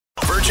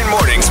Virgin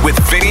Mornings with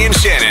Vinny and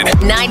Shannon.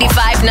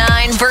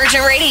 95.9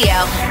 Virgin Radio.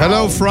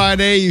 Hello,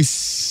 Friday, you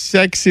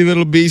sexy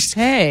little beast.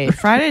 Hey,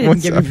 Friday didn't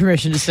What's give up? me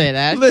permission to say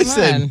that. Come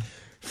Listen, on.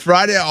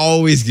 Friday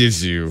always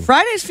gives you.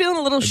 Friday's feeling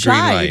a little shy.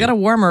 light. You got to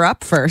warm her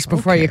up first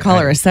before you call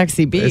her a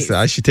sexy beast. Listen,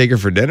 I should take her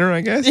for dinner,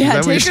 I guess. Is Yeah,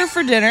 that what take her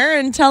for dinner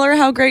and tell her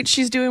how great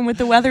she's doing with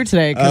the weather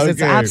today because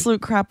it's Okay. absolute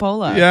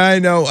crapola. Yeah, I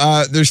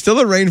know. There's still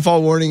a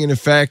rainfall warning in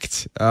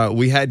effect.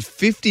 We had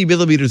 50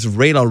 millimeters of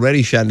rain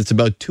already, Shannon. It's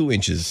about 2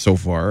 inches so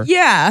far.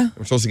 Yeah.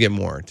 We're supposed to get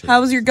more, too.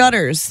 How was your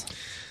gutters?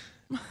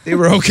 They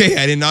were okay.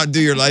 I did not do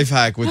your life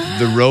hack with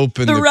the rope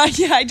and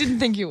Yeah, I didn't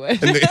think you would.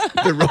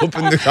 the rope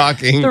and the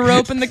caulking. The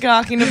rope and the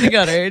caulking of the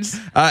gutters.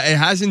 It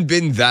hasn't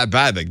been that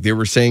bad. Like they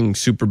were saying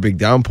super big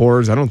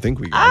downpours. I don't think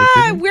we got it.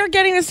 did we? We're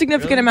getting a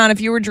significant amount.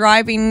 If you were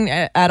driving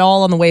at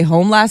all on the way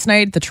home last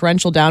night, the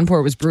torrential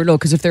downpour was brutal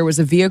because if there was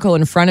a vehicle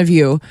in front of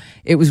you,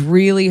 it was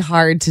really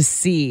hard to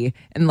see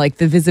and like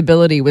the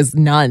visibility was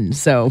none.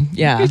 So,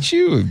 yeah. Look at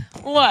you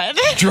What?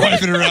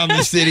 driving around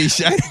the city,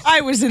 Shannon.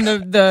 I was in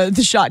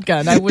the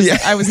shotgun.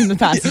 I was in the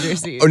passenger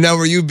seat. Oh, now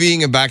were you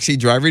being a backseat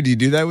driver? Do you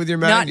do that with your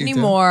man? Not You do?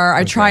 anymore.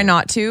 I try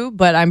not to,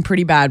 but I'm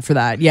pretty bad for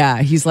that.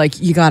 Yeah, he's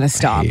like, you gotta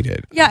stop. hate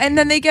it. Yeah, and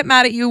then they get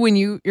mad at you when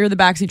you're the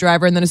backseat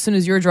driver, and then as soon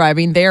as you're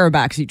driving, they're a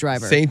backseat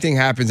driver. Same thing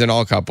happens in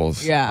all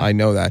couples. Yeah. I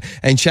know that.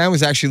 And Shan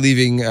was actually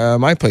leaving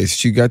my place.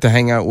 She got to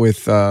hang out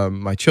with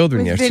my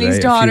children With yesterday. Vinny's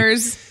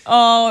daughters.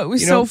 Oh, it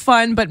was You so know-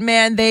 fun. But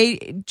man,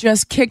 they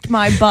just kicked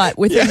my butt.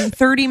 Within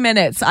 30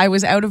 minutes, I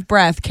was out of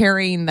breath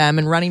carrying them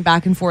and running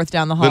back and forth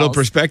down the halls. Little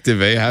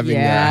perspective, having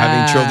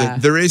Yeah. children.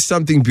 There is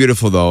something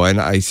beautiful though, and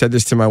I said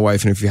this to my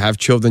wife. And if you have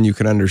children, you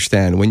can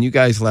understand. When you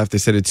guys left, I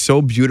said it's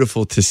so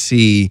beautiful to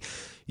see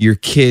your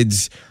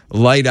kids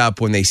light up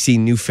when they see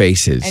new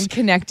faces And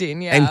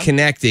connecting, yeah. and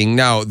connecting.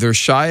 Now they're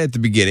shy at the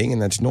beginning,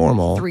 and that's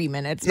normal. 3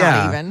 minutes,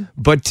 not even.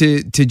 But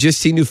to just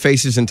see new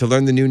faces and to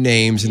learn the new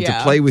names and to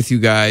Yeah. play with you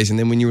guys, and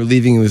then when you were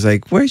leaving, it was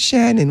like, "Where's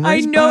Shannon? I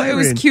Where's know it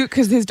was Byron?" cute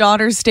because his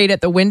daughters stayed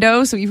at the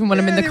window. So even when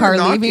I'm in Yeah, the they car were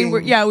leaving,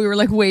 knocking. we were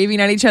like waving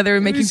at each other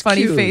and making was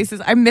funny cute.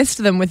 faces. I missed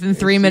them within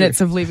 3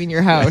 minutes of leaving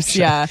your house.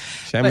 Yeah.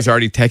 Shan was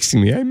already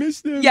texting me. I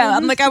missed them. Yeah,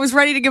 I'm like, I was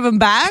ready to give them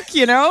back,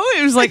 you know?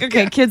 It was like,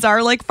 okay, kids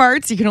are like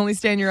farts. You can only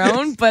stay on your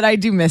own, but I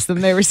do miss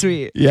them. They were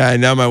sweet. Yeah,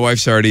 and now my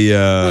wife's already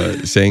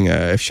saying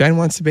if Shan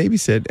wants to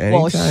babysit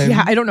Well, anytime.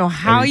 yeah, I don't know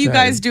how you Anytime.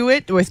 guys do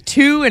it with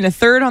 2 and a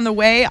third on the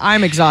way.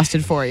 I'm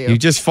exhausted for you. You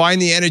just find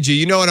the energy.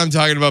 You know what I'm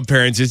talking about,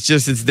 parents. It's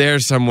there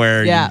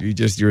somewhere. Yeah.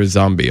 You're a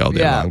zombie all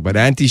day Yeah. long. But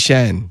Auntie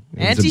Shan. it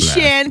was a Auntie blast.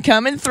 Shan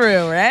coming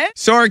through, right?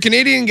 So our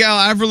Canadian gal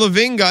Avril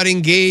Lavigne got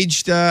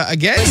engaged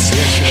again.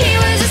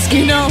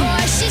 You know,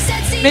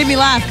 made me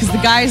laugh because the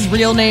guy's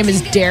real name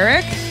is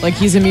Derek. Like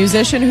he's a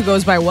musician who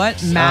goes by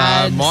what?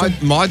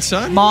 Maud's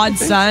son. Maud's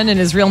son, and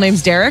his real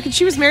name's Derek. And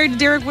she was married to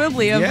Derek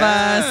Whibley of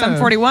Yeah. Sum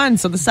 41.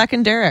 So the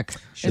second Derek.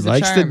 She is a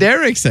likes the charm.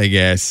 Derricks, I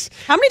guess.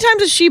 How many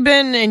times has she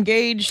been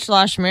engaged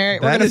 /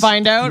 married? We're That going to is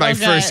find out. my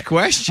Okay. first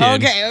question.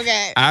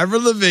 Okay.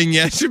 Avril Lavigne,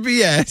 yes or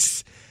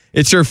BS?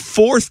 It's her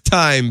 4th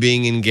time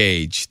being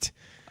engaged.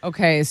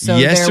 Okay, so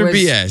Yes there or was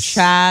BS?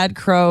 Chad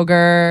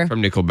Kroger,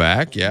 From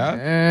Nickelback, yeah.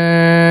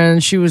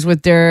 and she was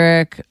with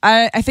Derek.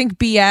 I think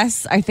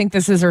BS. I think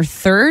this is her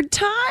 3rd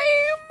time.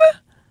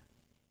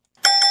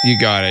 You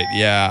got it.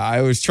 Yeah.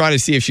 I was trying to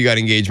see if she got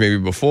engaged maybe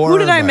before. Who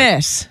did I but-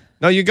 miss?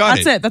 No, you got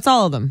That's it. That's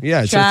all of them.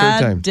 Yeah, it's her Chad,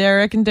 third time.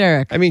 Derek, and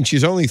Derek. I mean,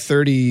 she's only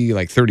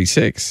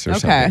 36 or Okay.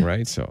 something,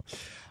 right? So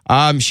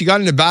she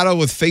got in a battle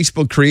with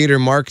Facebook creator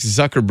Mark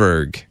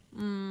Zuckerberg.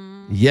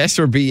 Yes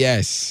or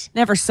BS?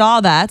 Never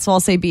saw that, so I'll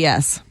say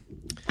BS.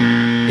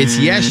 It's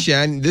yes,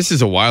 Shan. This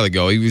is a while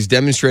ago. He was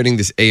demonstrating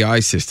this AI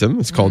system.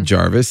 It's called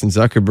Jarvis, and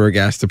Zuckerberg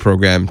asked the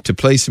program to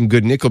play some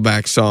good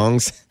Nickelback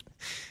songs.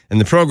 And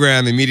the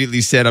program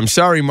immediately said, "I'm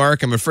sorry,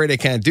 Mark. I'm afraid I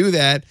can't do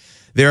that.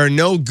 There are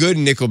no good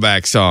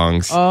Nickelback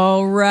songs."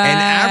 Oh, right. And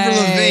Avril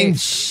Lavigne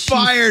She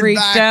fired freaked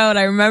back out.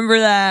 I remember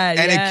that.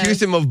 and yes.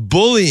 accused him of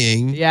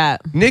bullying Yeah.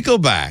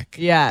 Nickelback.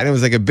 Yeah. And it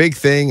was like a big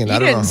thing. And You I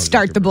don't know. didn't how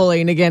start the Zuckerberg-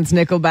 bullying against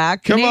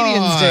Nickelback. Come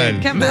Canadians on.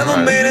 did. Come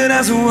on. Made it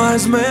as a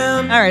wise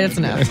man. All right, that's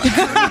enough.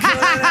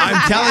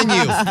 I'm telling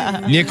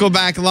you,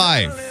 Nickelback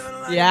live.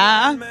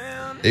 Yeah.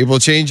 It will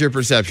change your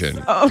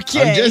perception.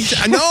 Okay.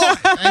 I know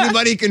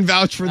anybody can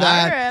vouch for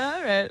that.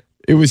 All right.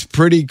 It was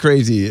pretty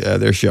crazy,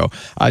 their show.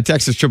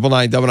 Texas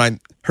 99999.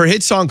 Her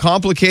hit song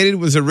Complicated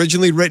was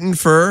originally written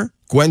for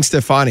Gwen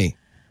Stefani.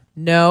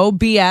 No,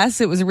 BS.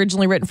 It was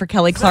originally written for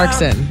Kelly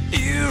Clarkson.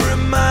 You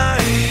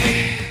remind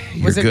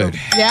You're good.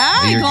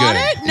 Yeah, you You're got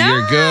good. it?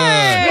 You're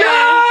good.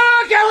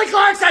 Kelly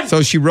Clarkson.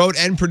 So she wrote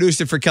and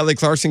produced it for Kelly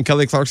Clarkson.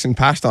 Kelly Clarkson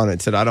passed on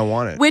it, said, I don't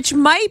want it. Which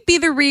might be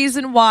the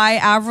reason why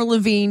Avril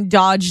Lavigne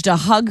dodged a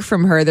hug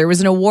from her. There was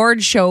an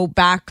award show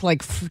back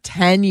like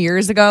 10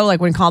 years ago,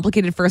 like when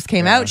Complicated first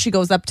came out. She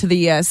goes up to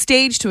the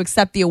stage to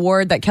accept the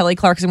award that Kelly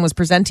Clarkson was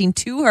presenting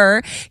to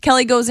her.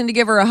 Kelly goes in to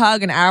give her a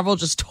hug, and Avril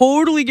just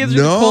totally gives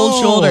her the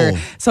cold shoulder.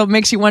 So it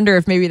makes you wonder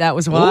if maybe that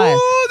was why.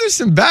 Oh, there's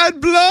some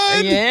bad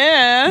blood.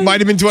 Yeah.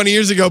 Might have been 20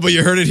 years ago, but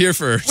you heard it here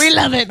first. We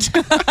love it.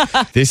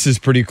 This is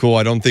pretty cool.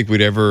 I don't think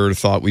we'd ever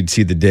thought we'd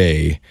see the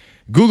day.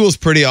 Google's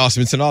pretty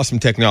awesome. It's an awesome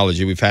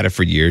technology. We've had it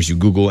for years. You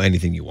Google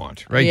anything you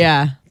want, right?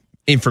 Yeah.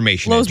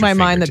 Information. Blows at your my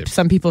mind that fingertips.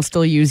 some people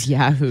still use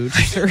Yahoo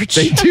to search.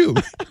 They do.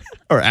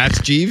 Or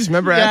Ask Jeeves.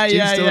 Remember Ask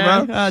Jeeves still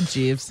around? Oh,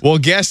 Jeeves. Well,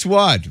 guess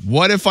what?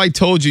 What if I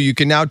told you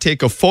can now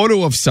take a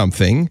photo of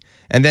something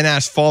and then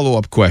ask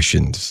follow-up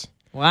questions?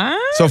 What?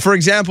 So, for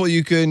example,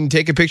 you can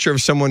take a picture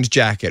of someone's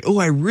jacket. Oh,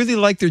 I really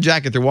like their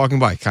jacket. They're walking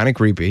by. Kind of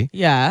creepy.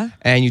 Yeah.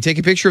 And you take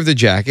a picture of the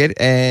jacket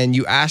and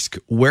you ask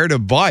where to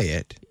buy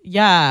it.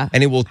 Yeah.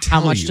 And it will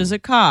tell How much you. does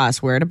it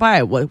cost? Where to buy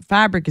it? What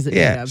fabric is it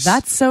made of?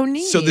 That's so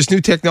neat. So this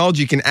new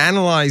technology can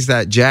analyze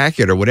that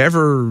jacket or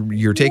whatever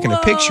you're taking a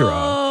picture of,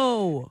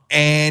 Whoa.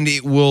 and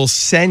it will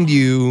send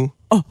you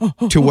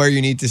to where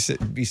you need to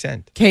be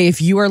sent. Okay,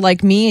 if you are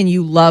like me and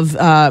you love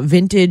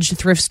vintage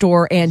thrift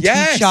store antique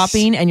Yes.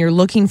 shopping and you're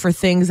looking for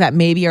things that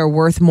maybe are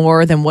worth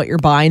more than what you're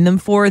buying them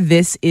for,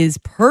 this is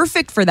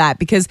perfect for that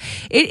because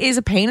it is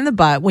a pain in the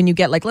butt when you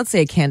get like, let's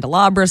say a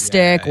candelabra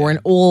stick or an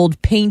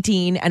old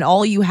painting and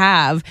all you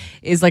have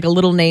is like a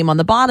little name on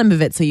the bottom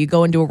of it. So you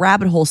go into a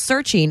rabbit hole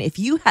searching. If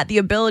you had the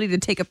ability to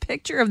take a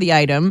picture of the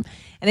item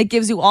and it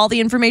gives you all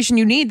the information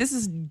you need, this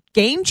is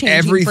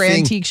game-changing for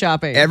antique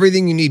shopping.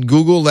 Everything you need,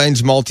 Google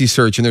Lens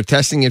multi-search, and they're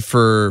testing it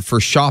for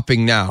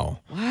shopping now.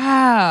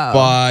 Wow.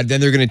 But then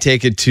they're going to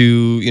take it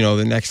to,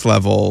 the next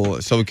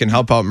level so it can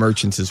help out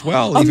merchants as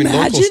well, even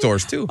local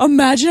stores too.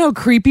 Imagine how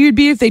creepy it would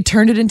be if they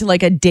turned it into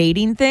like a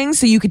dating thing.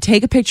 So you could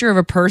take a picture of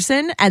a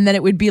person and then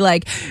it would be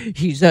like,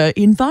 he's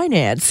in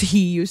finance. He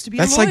used to be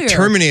That's a lawyer. like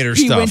Terminator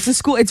he stuff. Went to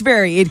school.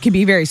 It can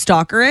be very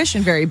stalkerish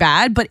and very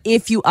bad. But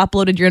if you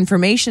uploaded your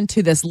information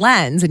to this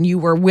lens and you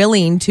were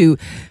willing to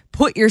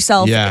put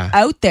yourself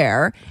out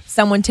there,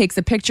 someone takes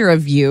a picture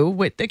of you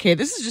okay,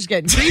 this is just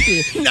getting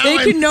creepy. They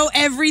can know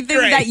everything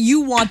that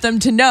you want them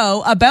to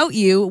know about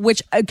you,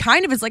 which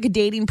kind of is like a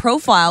dating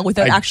profile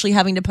without actually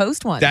having to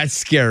post one. That's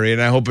scary,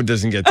 and I hope it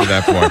doesn't get to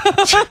that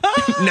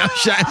point. Now,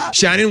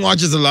 Shannon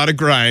watches a lot of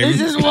crime.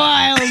 This is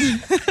wild.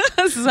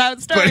 This is how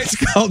it starts. But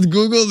it's called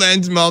Google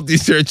Lens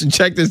Multi-Search, and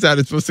check this out.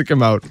 It's supposed to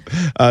come out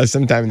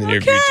sometime in the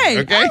near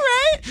future. Okay? All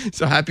right.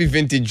 So happy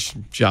vintage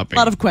shopping.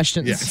 A lot of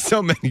questions. Yeah,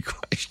 so many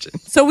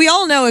questions. So we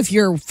all know if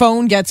your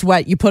phone gets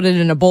wet, you put it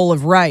in a bowl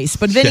of rice.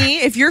 But Vinny,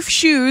 if your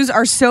shoes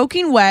are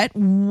soaking wet,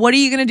 what are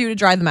you going to do to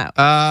dry them out?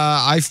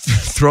 I've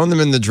thrown them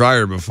in the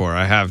dryer before.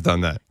 I have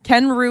done that.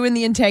 Can ruin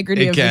the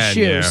integrity of the shoes.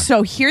 Yeah.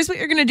 So here's what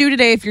you're going to do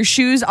today. If your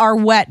shoes are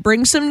wet,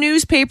 bring some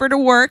newspaper to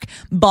work,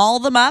 ball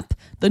them up,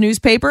 the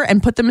newspaper,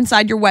 and put them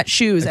inside your wet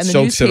shoes. And the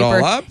soaks it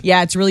newspaper, all up?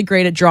 Yeah, it's really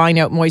great at drawing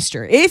out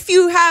moisture. If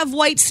you have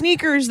white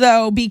sneakers,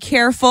 though, be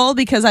careful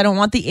because I don't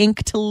want the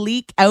ink to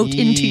leak out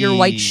into your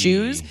white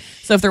shoes.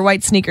 So if they're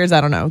white sneakers, I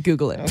don't know.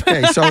 Google it.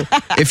 Okay, so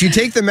if you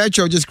take the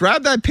Metro, just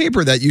grab that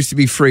paper that used to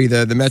be free,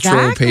 the Metro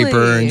Exactly.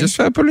 paper, and just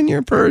put it in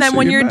your purse. Then or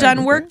when your you're bag, done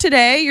okay? work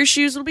today, your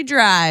shoes will be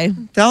dry.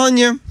 Telling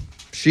you.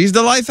 She's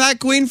the life hack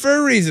queen for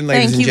a reason,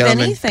 ladies Thank and you,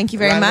 gentlemen. Vinny. Thank you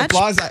very Round of much.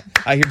 applause.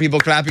 I hear people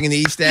clapping in the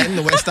East End,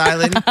 the West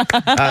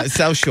Island,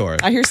 South Shore.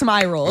 I hear some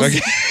eye rolls. Okay.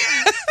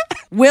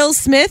 Will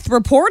Smith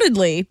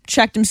reportedly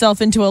checked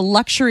himself into a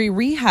luxury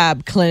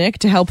rehab clinic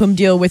to help him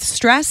deal with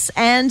stress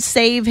and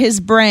save his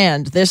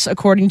brand. This,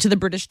 according to the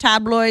British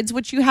tabloids,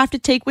 which you have to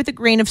take with a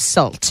grain of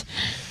salt.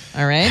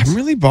 All right. I'm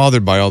really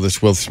bothered by all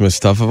this Will Smith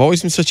stuff. I've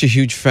always been such a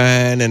huge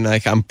fan, and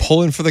I'm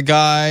pulling for the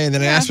guy. And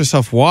then I ask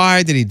myself,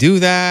 why did he do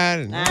that?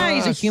 And,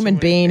 He's a human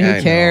being.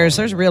 Who cares?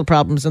 There's real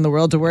problems in the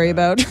world to worry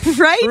about,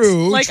 right?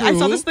 True, I saw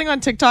true. this thing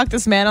on TikTok.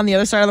 This man on the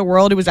other side of the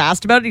world who was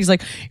asked about it. He's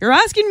like, "You're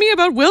asking me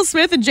about Will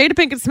Smith and Jada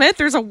Pinkett Smith?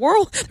 There's a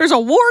war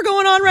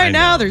going on right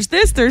now. There's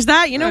this, there's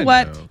that. You know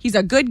what? He's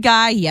a good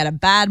guy. He had a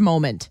bad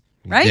moment,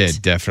 right? Yeah,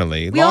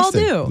 definitely. We Lost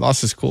all it. do. Lost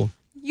his cool.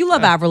 You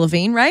love Avril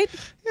Lavigne, right?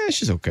 Yeah,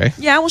 she's okay.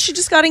 Yeah, well, she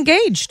just got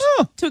engaged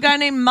to a guy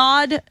named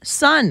Maud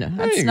Sun.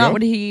 That's you not go.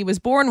 what he was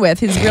born with.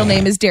 His real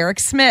name is Derek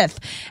Smith.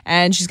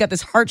 And she's got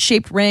this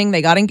heart-shaped ring.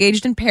 They got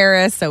engaged in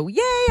Paris. So,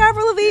 yay,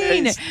 Avril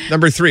Lavigne.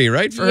 Number 3,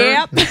 right? For her?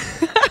 Yep.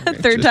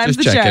 Third time's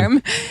the checking.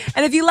 charm.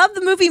 And if you love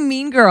the movie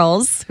Mean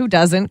Girls, who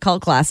doesn't,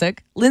 cult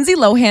classic, Lindsay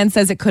Lohan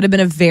says it could have been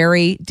a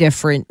very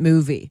different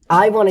movie.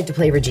 I wanted to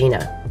play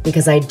Regina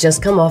because I'd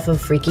just come off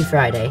of Freaky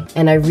Friday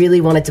and I really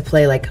wanted to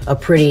play like a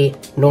pretty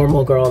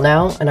normal girl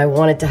now, and I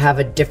wanted to have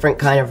a different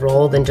kind of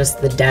role than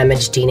just the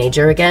damaged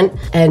teenager again.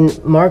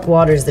 And Mark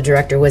Waters, the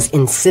director, was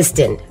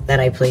insistent that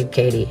I played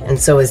Katie, and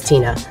so was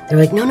Tina. They're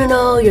like,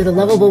 no, you're the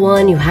lovable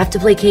one, you have to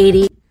play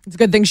Katie. It's a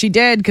good thing she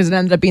did because it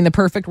ended up being the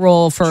perfect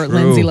role for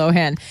Lindsay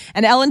Lohan.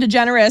 And Ellen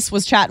DeGeneres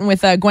was chatting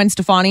with Gwen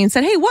Stefani and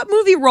said, hey, what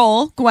movie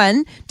role,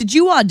 Gwen, did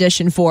you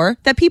audition for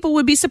that people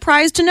would be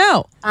surprised to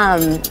know?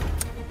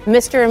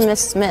 Mr. and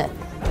Miss Smith.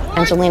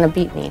 Angelina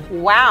beat me.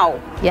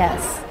 Wow.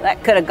 Yes.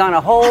 That could have gone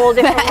a whole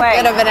different way.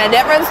 Could have been a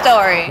different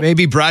story.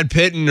 Maybe Brad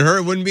Pitt and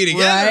her wouldn't be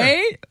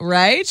together.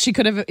 Right? She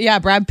could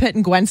have, Brad Pitt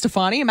and Gwen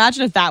Stefani.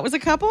 Imagine if that was a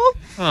couple.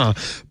 Huh.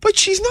 But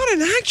she's not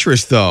an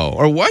actress, though.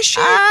 Or was she?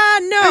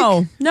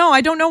 No,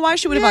 I don't know why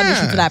she would have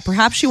auditioned for that.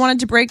 Perhaps she wanted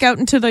to break out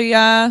into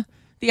the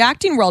The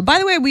acting world. By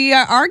the way, we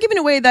are giving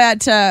away that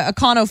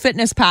Econo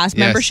Fitness Pass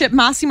membership.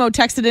 Massimo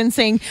texted in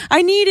saying,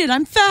 I need it.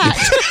 I'm fat.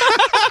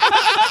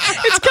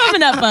 It's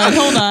coming up, bud.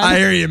 Hold on. I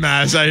hear you,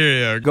 Mass. I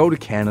hear you. Go to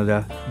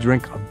Canada,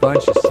 drink a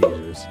bunch of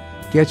Caesars,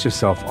 get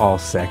yourself all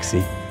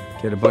sexy,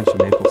 get a bunch of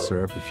maple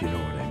syrup, if you know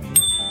what I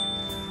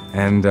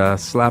mean, and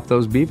slap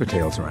those beaver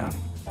tails around.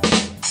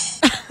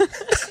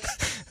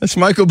 That's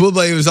Michael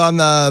Bublé. He was on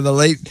the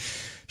late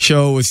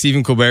show with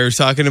Stephen Colbert. He was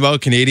talking about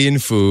Canadian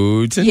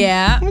foods. And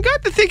Yeah. I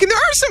got to thinking there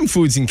are some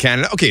foods in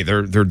Canada. Okay,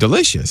 they're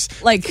delicious.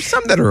 Like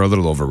Some that are a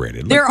little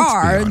overrated. there Let's be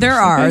are. honest, There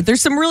are. okay? There's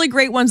some really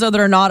great ones, though,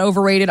 that are not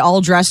overrated. All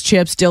dressed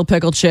chips, dill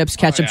pickle chips,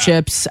 ketchup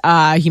chips.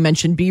 He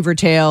mentioned beaver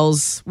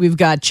tails. We've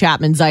got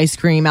Chapman's ice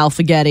cream,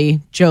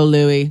 Alphagetti, Joe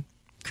Louis,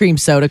 cream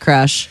soda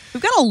crush.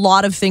 We've got a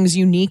lot of things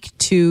unique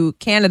to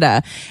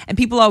Canada, and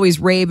people always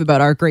rave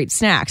about our great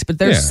snacks, but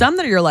there's some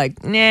that you're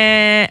like,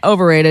 nah,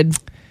 overrated.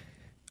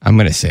 I'm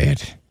going to say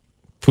it.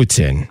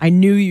 Poutine. I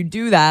knew you'd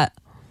do that.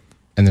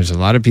 And there's a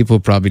lot of people who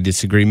probably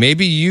disagree.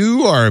 Maybe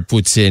you are a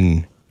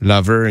poutine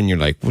lover and you're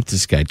like, what's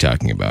this guy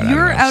talking about? I don't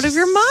You're know. out of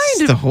your mind.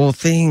 It's the whole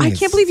thing. I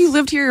can't believe you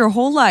lived here your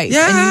whole life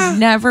and you've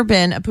never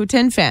been a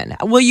poutine fan.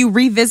 Will you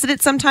revisit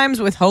it sometimes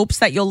with hopes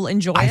that you'll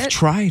enjoy I've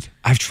it?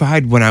 I've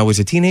tried when I was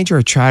a teenager.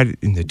 I tried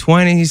in the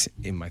 20s,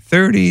 in my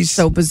 30s.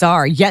 So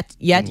bizarre. Yet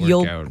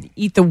you'll out.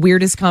 eat the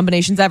weirdest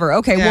combinations ever.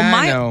 Okay, Yeah, I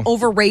well, know. my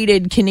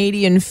overrated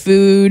Canadian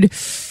food.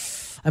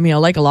 I mean, I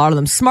like a lot of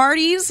them.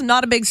 Smarties,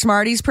 not a big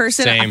Smarties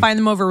person. I Same. find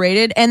them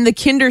overrated. And the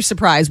Kinder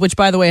Surprise, which,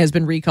 by the way, has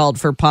been recalled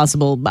for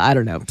possible, I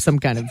don't know, some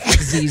kind of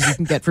disease you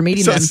can get from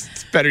eating So them.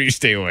 it's better you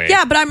stay away.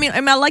 Yeah, but I mean,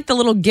 I like the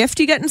little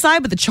gift you get inside,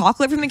 but the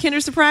chocolate from the Kinder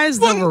Surprise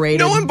is overrated.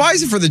 No one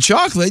buys it for the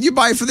chocolate. You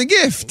buy it for the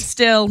gift.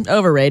 Still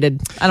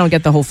overrated. I don't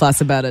get the whole fuss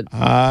about it.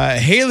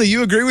 Haley,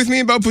 you agree with me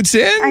about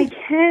poutine? I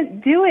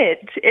can't do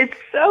it. It's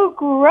so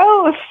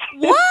gross.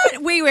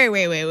 What?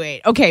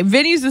 Wait. Okay,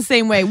 Vinny's the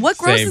same way. What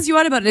grosses you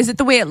out about it? Is it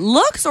the way it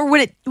looks, or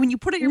when you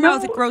put it in your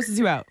mouth, it grosses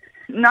you out?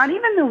 Not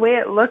even the way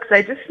it looks.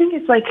 I just think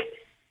it's like,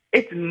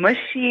 it's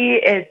mushy.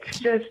 It's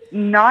just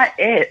not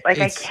it. Like,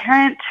 I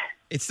can't.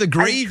 It's the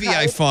gravy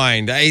I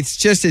find. It's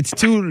too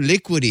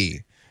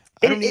liquidy.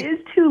 It is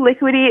too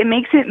liquidy. It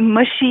makes it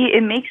mushy.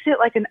 It makes it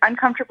like an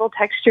uncomfortable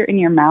texture in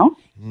your mouth.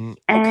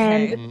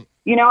 And,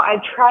 you know,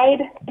 I've tried,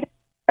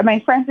 my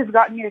friends have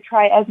gotten me to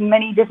try as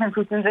many different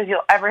poutines as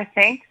you'll ever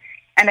think,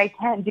 and I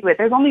can't do it.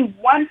 There's only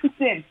one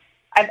poutine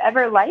I've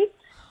ever liked,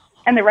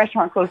 and the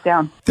restaurant closed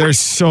down. There's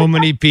so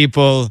many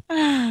people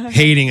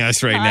hating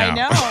us right now.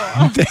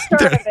 I know.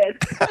 Sort of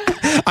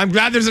it. I'm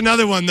glad there's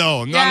another one,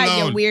 though. I'm not Yeah,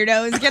 you alone.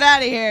 weirdos. Get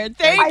out of here.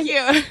 Thank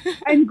you.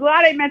 I'm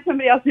glad I met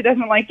somebody else who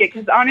doesn't like it,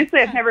 because honestly,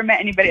 I've never met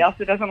anybody else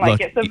who doesn't like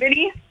Look, it. So,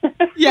 Vinny,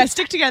 Yeah,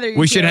 stick together. you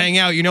We two. should hang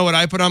out. You know what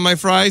I put on my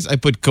fries? I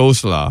put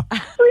coleslaw.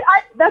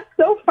 that's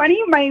so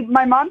funny.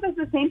 My mom does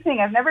the same thing.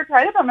 I've never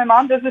tried it, but my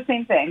mom does the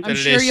same thing. I'm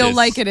sure you'll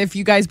like it if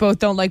you guys both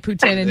don't like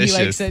poutine and he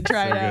likes Delicious. it.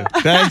 Try it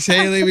out. Thanks,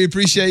 Haley. We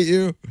appreciate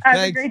you. Have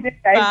Thanks. a great day,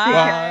 guys. Take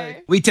care.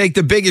 Bye. We take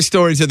the biggest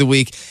stories of the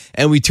week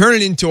and we turn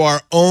it into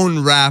our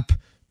own rap.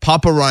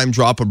 Papa Rhyme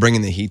Dropper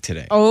bringing the heat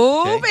today.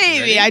 Oh, Okay, baby.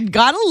 ready? I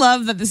gotta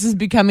love that this is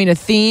becoming a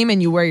theme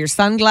and you wear your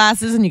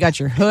sunglasses and you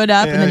got your hood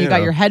up and then you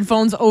got your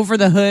headphones over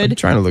the hood. I'm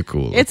trying to look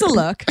cool. It's a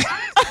look.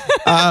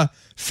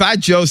 Fat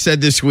Joe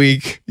said this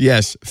week,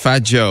 yes,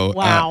 Fat Joe.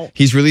 Wow.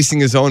 He's releasing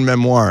his own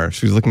memoir.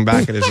 So he's looking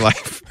back at his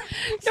life.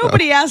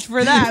 Nobody asked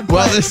for that.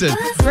 Well, but listen,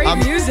 great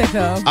music,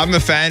 though. I'm a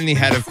fan, and he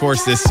had, of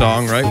course, this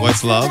song, right?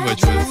 What's Love,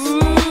 which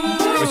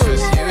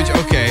was huge.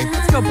 Okay.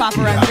 Let's go, Papa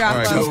Rhyme All Dropper.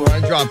 right, Papa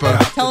Rhyme Dropper.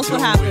 Tell us what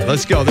happened.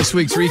 Let's go. This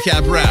week's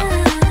recap rap.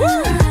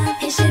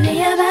 It should be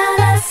about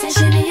us, it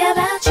should be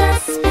about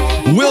just me.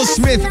 Will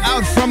Smith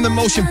out from the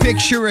Motion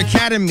Picture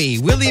Academy.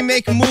 Will he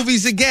make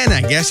movies again?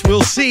 I guess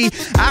we'll see.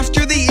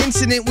 After the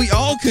incident, we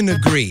all can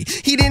agree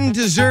he didn't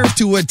deserve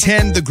to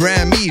attend the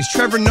Grammys.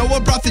 Trevor Noah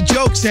brought the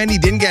jokes and he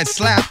didn't get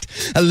slapped.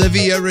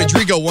 Olivia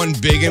Rodrigo won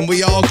big and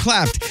we all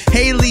clapped.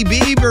 Hailey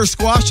Bieber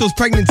squashed those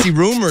pregnancy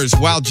rumors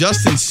while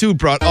Justin Suit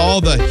brought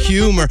all the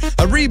humor.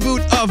 A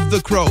reboot of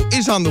The Crow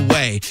is on the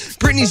way.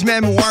 Britney's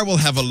memoir will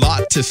have a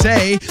lot to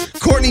say.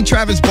 Courtney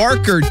Travis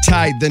Barker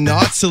tied the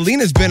knot.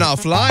 Selena's been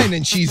offline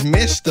and she's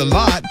missed a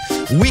lot.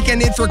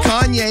 Weekend in for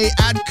Kanye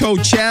at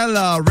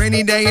Coachella.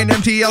 Rainy day in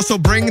MTL, so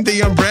bring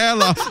the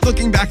umbrella.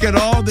 Looking back at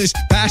all this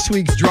past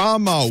week's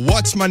drama.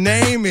 What's my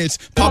name? It's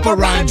Papa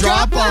Rhyme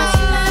Dropper.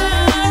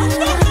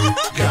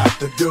 Got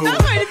to do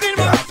That might have been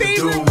my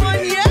favorite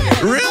one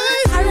yet.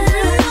 Really? I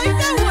really like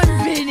that one,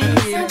 Vinny.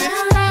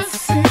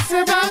 It's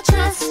about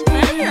just me.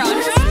 Hey, you're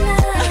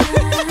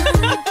on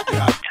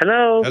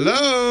Hello.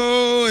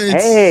 Hello. It's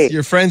Hey.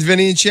 your friends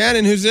Vinny and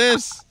Shannon. Who's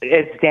this?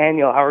 It's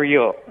Daniel. How are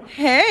you?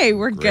 Hey,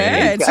 we're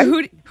Great. good. So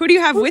who do you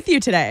have with you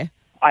today?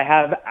 I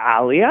have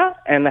Alia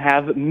and I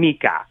have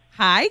Mika.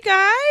 Hi,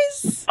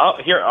 guys. Oh,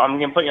 here, I'm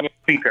going to put you on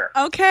speaker.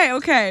 Okay.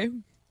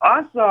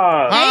 Awesome.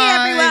 Hi. Hey,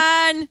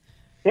 everyone.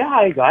 Yeah,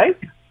 hi, guys.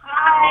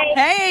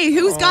 Hey,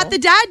 who's got the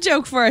dad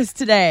joke for us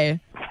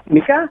today?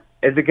 Mika?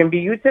 Is it going to be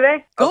you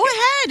today? Go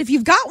ahead. If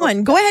you've got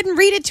one, go ahead and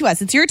read it to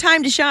us. It's your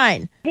time to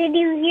shine. Did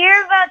you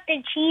hear about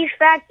the cheese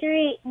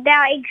factory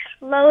that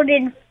exploded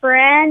in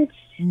France?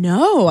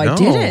 No, I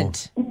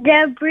didn't.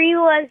 Debris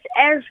was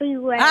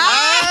everywhere.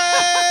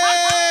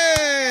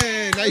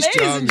 Hey, nice Ladies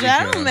job, and Mika.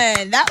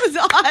 gentlemen, that was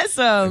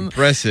awesome.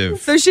 Impressive.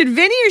 So should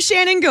Vinny or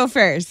Shannon go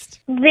first?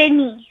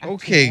 Vinny.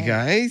 Okay,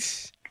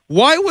 guys.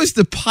 Why was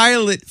the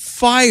pilot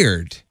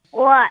fired?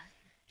 What?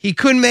 He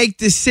couldn't make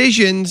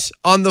decisions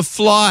on the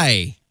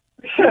fly.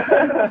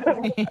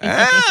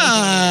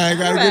 I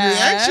got a good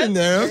reaction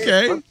there.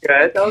 Okay.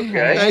 Good,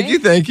 okay.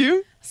 Thank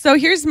you. So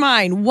here's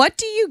mine. What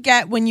do you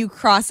get when you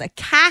cross a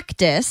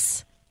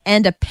cactus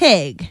and a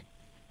pig?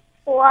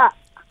 What?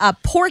 A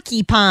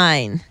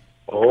porcupine.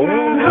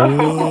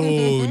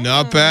 Oh,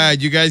 not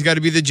bad. You guys got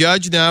to be the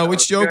judge now.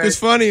 Which joke is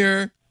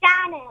funnier?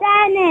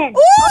 Shannon.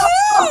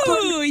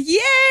 Ooh,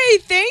 yay.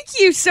 Thank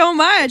you so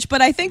much.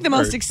 But I think the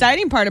most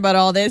exciting part about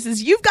all this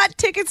is you've got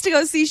tickets to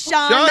go see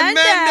Shawn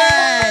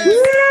Mendes.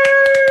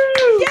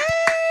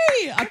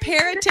 Yay! A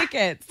pair of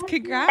tickets.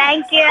 Congrats.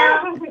 Thank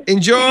you.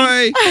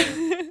 Enjoy.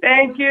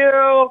 Thank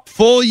you.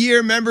 Full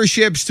year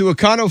memberships to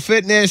Econo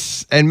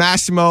Fitness and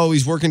Massimo.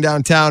 He's working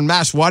downtown.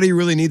 Mass, why do you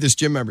really need this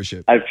gym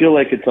membership? I feel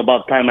like it's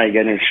about time I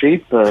get in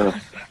shape.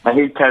 I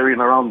hate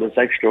carrying around this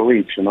extra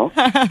weight, you know?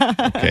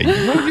 Okay,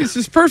 this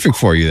is perfect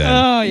for you then.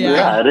 Oh, yeah.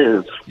 Yeah, it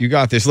is. You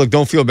got this. Look,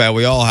 don't feel bad.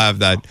 We all have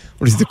that.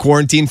 What is it, the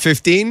quarantine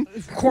 15?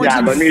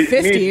 Yeah, but me, it's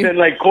been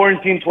like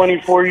quarantine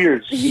 24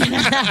 years.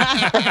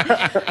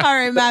 All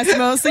right,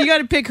 Massimo. So you got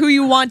to pick who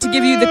you want to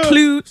give you the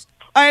clues.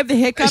 I have the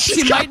hiccups.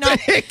 You might not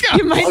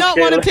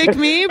want to pick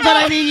me, but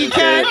I mean, you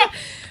can.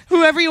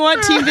 Whoever you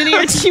want, Team Vinny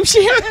or Team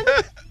Shannon.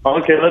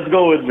 Okay, let's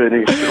go with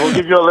Vinny. We'll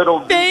give you a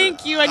little...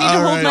 Thank you. I need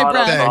to hold my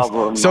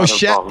breath. So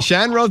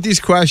Shan wrote these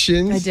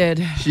questions. I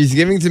did. She's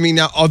giving to me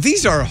now. Oh,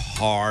 these are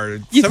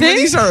hard. You Some think? of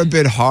these are a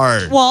bit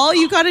hard. Well,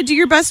 you got to do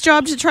your best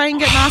job to try and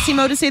get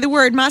Massimo to say the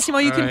word. Massimo,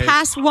 you can right.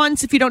 pass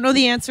once if you don't know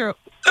the answer.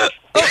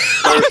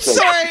 I'm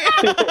sorry.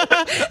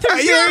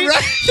 They're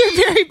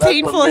very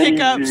painful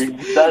hiccups.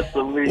 That's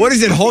amazing. What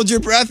is it? Hold your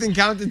breath and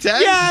count to 10?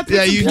 Yeah, put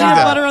some you do peanut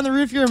that. butter on the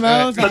roof of your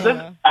mouth.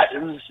 But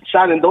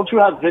Shannon, don't you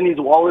have Vinny's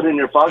wallet in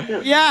your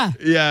pocket? Yeah.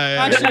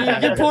 Yeah.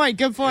 Actually, good point.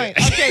 Good point.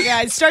 Okay,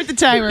 guys, start the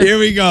timer. Here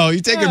we go. You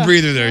take a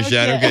breather there,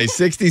 Shan. Okay,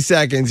 60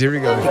 seconds. Here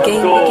we go. The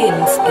game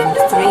begins in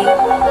 3,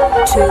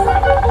 2, 1.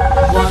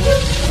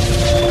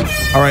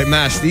 All right,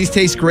 Mass, these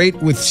taste great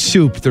with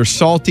soup. They're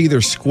salty,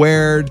 they're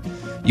squared.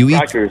 You eat.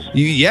 Crackers.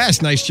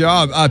 Yes, nice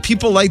job.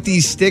 People like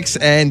these sticks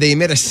and they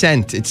emit a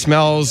scent. It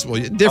smells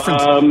different.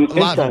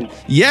 Incense.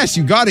 Yes,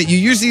 you got it. You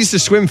use these to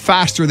swim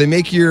faster. They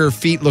make your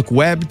feet look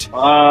webbed.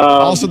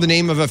 Also, the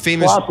name of a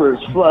famous. Floppers.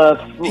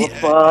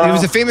 It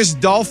was a famous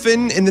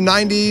dolphin in the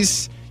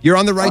 90s. You're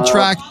on the right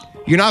track.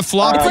 You're not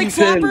flopping. It's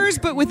like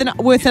floppers, but with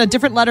a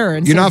different letter.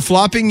 You're not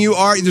flopping. You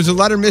are. There's a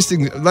letter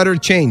missing. Letter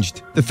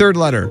changed. The third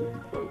letter.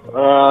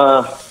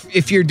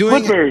 If you're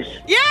doing Clippers.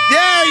 Yeah.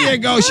 There you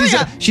go. She's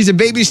a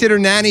babysitter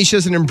nanny. She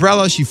has an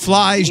umbrella. She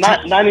flies.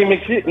 Nanny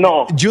McPhee.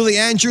 No. Julie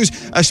Andrews.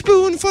 A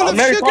spoonful of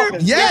Mary sugar.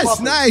 Poppins. Yes, Mary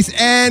Poppins. nice.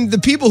 And the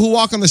people who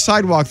walk on the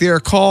sidewalk, they are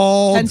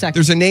called. 10 seconds.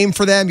 There's a name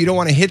for them. You don't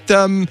want to hit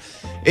them.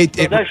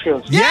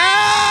 Pedestrians. Yeah.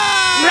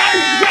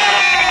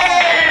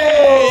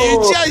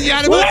 You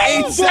had about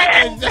 8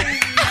 seconds.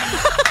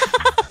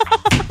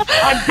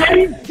 I'm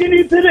getting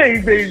skinny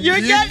today, baby. You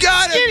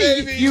got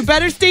it, baby. You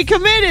better stay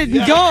committed. Go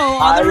on the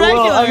I will.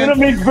 regular. I'm going to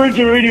make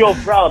Virgin Radio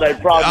proud, I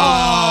promise.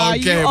 Oh,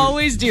 okay. You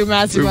always do,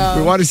 Massimo.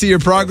 We want to see your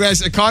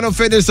progress. Econo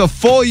Fitness, a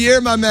full year,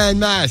 my man,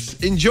 Mass.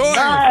 Enjoy.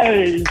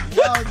 Nice.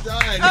 Well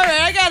done. All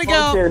right, I got to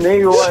go. Okay, there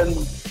you went.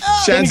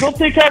 Shan's- Go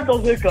take care of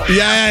those hiccups.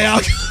 Yeah.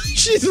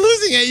 She's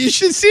losing it. You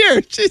should see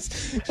her.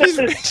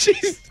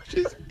 She's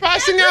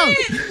passing out.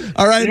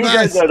 All right, You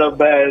Mass. guys are the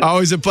best.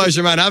 Always a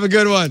pleasure, man. Have a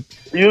good one.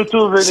 You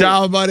too, Vinny.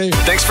 Ciao, buddy.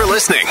 Thanks for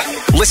listening.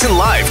 Listen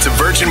live to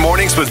Virgin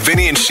Mornings with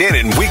Vinny and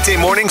Shannon weekday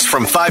mornings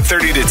from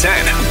 5:30 to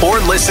 10, or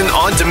listen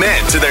on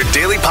demand to their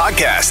daily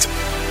podcast.